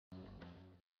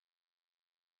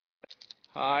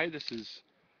Hi, this is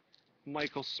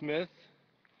Michael Smith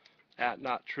at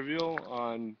Not Trivial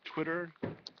on Twitter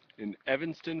in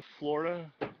Evanston,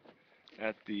 Florida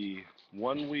at the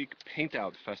 1-week Paint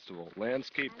Out Festival,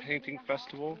 Landscape Painting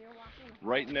Festival,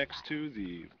 right next to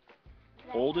the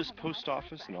oldest post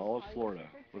office in all of Florida.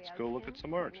 Let's go look at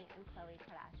some art.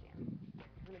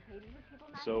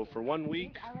 So for 1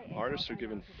 week, artists are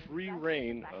given free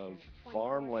reign of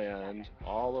farmland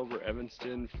all over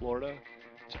Evanston, Florida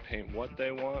to paint what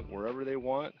they want, wherever they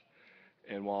want.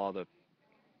 And while the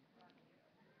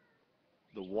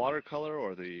watercolor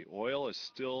or the oil is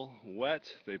still wet,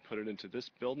 they put it into this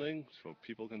building so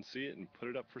people can see it and put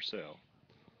it up for sale.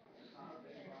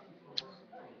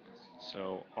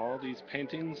 So all these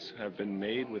paintings have been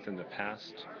made within the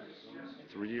past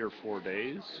 3 or 4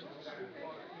 days.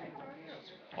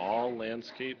 All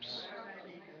landscapes,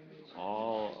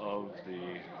 all of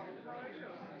the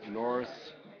North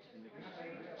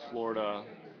Florida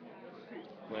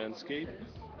landscape.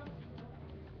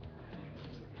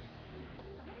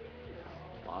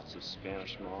 Lots of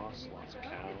Spanish moss, lots of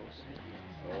cows.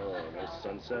 Oh, nice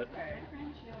sunset.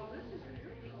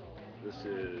 This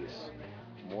is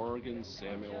Morgan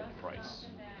Samuel Price.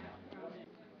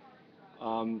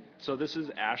 So this is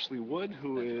Ashley Wood,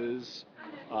 who is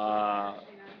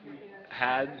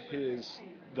had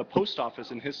the post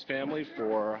office in his family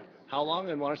for how long?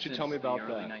 And why don't you tell me about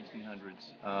that? Since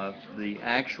the early 1900s. The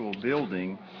actual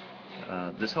building,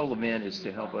 this whole event is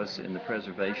to help us in the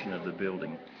preservation of the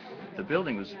building. The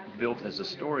building was built as a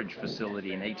storage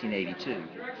facility in 1882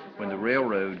 when the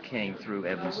railroad came through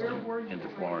Evanston into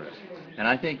Florida. And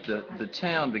I think the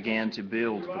town began to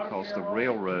build because the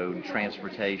railroad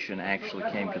transportation actually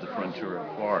came to the frontier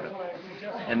of Florida.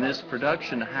 And this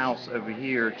production house over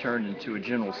here turned into a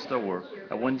general store.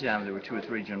 At one time there were 2 or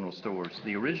 3 general stores.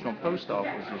 The original post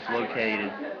office was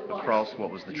located across what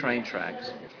was the train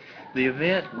tracks. The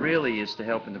event really is to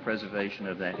help in the preservation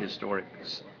of that historic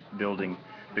building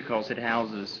because it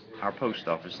houses our post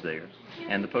office there.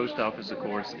 And the post office, of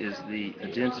course, is the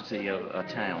identity of a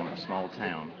town, a small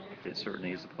town. It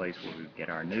certainly is a place where we get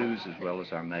our news as well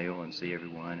as our mail and see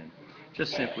everyone and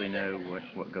just simply know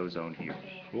what goes on here.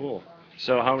 Cool.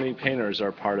 So how many painters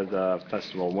are part of the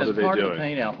festival? What are they doing? As part of the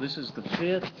paint out, this is the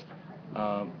 5th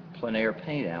plein air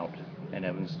paint out in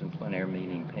Evanston. Plein air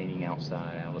meaning painting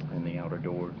outside, out in the outer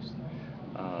doors.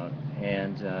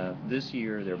 This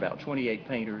year there are about 28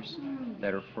 painters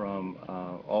that are from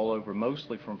all over,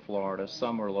 mostly from Florida.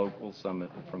 Some are local, some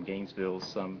from Gainesville,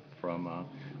 some from,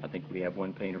 I think we have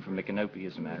one painter from Micanopy,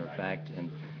 as a matter of fact. And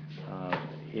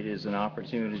it is an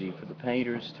opportunity for the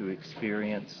painters to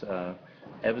experience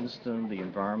Evanston, the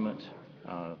environment.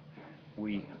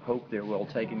 We hope they're well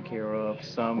taken care of.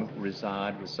 Some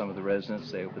reside with some of the residents.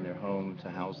 They open their home to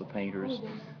house the painters,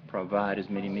 provide as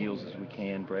many meals as we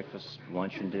can, breakfast,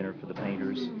 lunch, and dinner for the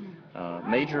painters.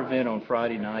 Major event on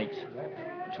Friday night,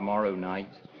 tomorrow night,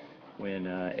 when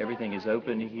everything is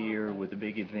open here with a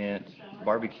big event,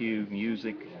 barbecue,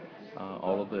 music.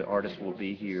 All of the artists will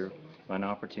be here. An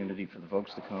opportunity for the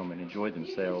folks to come and enjoy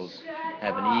themselves,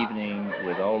 have an evening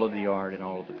with all of the art and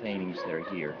all of the paintings that are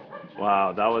here.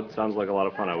 Wow, sounds like a lot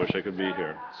of fun. I wish I could be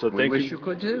here. So we wish you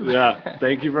could too. Yeah,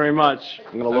 thank you very much.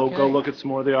 I'm going to go look at some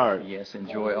more of the art. Yes,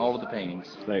 enjoy all of the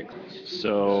paintings. Thanks.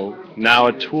 So now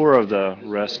a tour of the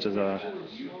rest of the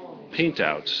paint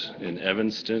out in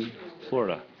Evanston,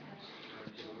 Florida.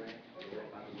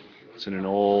 It's in an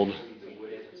old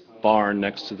barn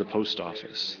next to the post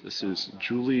office. This is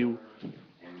Julie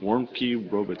Warmke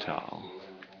Robital.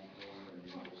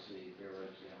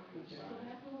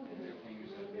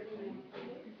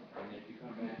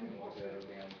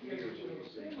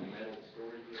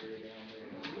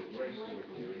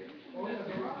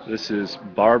 This is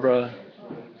Barbara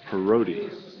Perotti.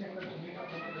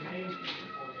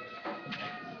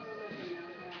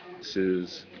 This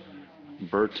is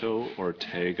Berto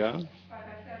Ortega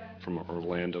from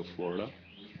Orlando, Florida.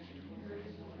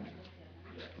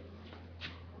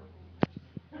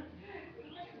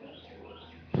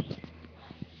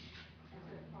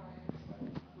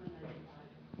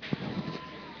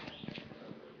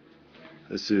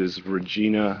 This is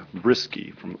Regina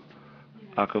Brisky from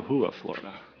Acahua,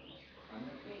 Florida.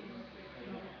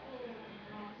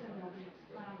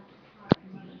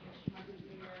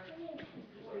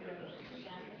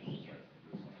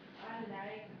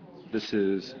 This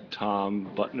is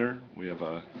Tom Butner. We have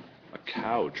a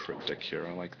cow triptych here.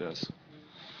 I like this.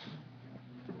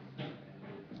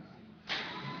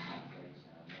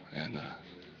 And the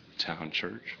town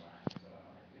church.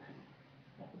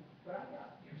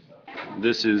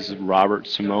 This is Robert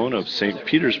Simone of St.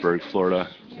 Petersburg, Florida.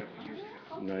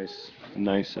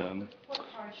 Nice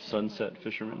Sunset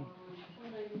Fisherman.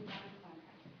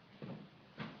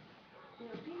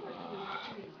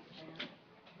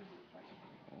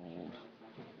 Old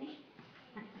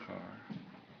car.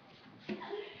 And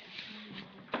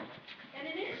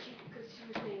it is, because she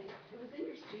was saying, it was in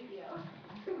your studio.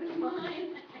 It was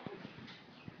mine.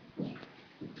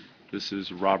 This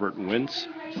is Robert Wintz.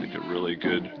 I think a really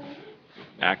good,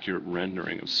 accurate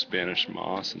rendering of Spanish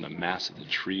moss and the mass of the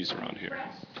trees around here.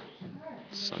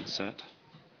 Sunset.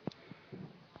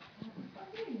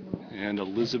 And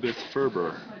Elizabeth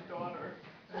Ferber.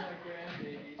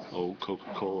 Old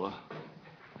Coca-Cola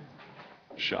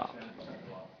shop.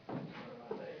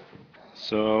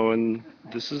 So, and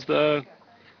this is the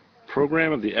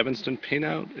program of the Evanston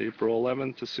Paintout, April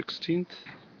 11th to 16th.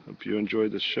 Hope you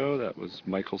enjoyed the show. That was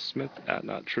Michael Smith at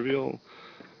Not Trivial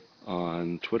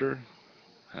on Twitter.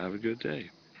 Have a good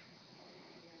day.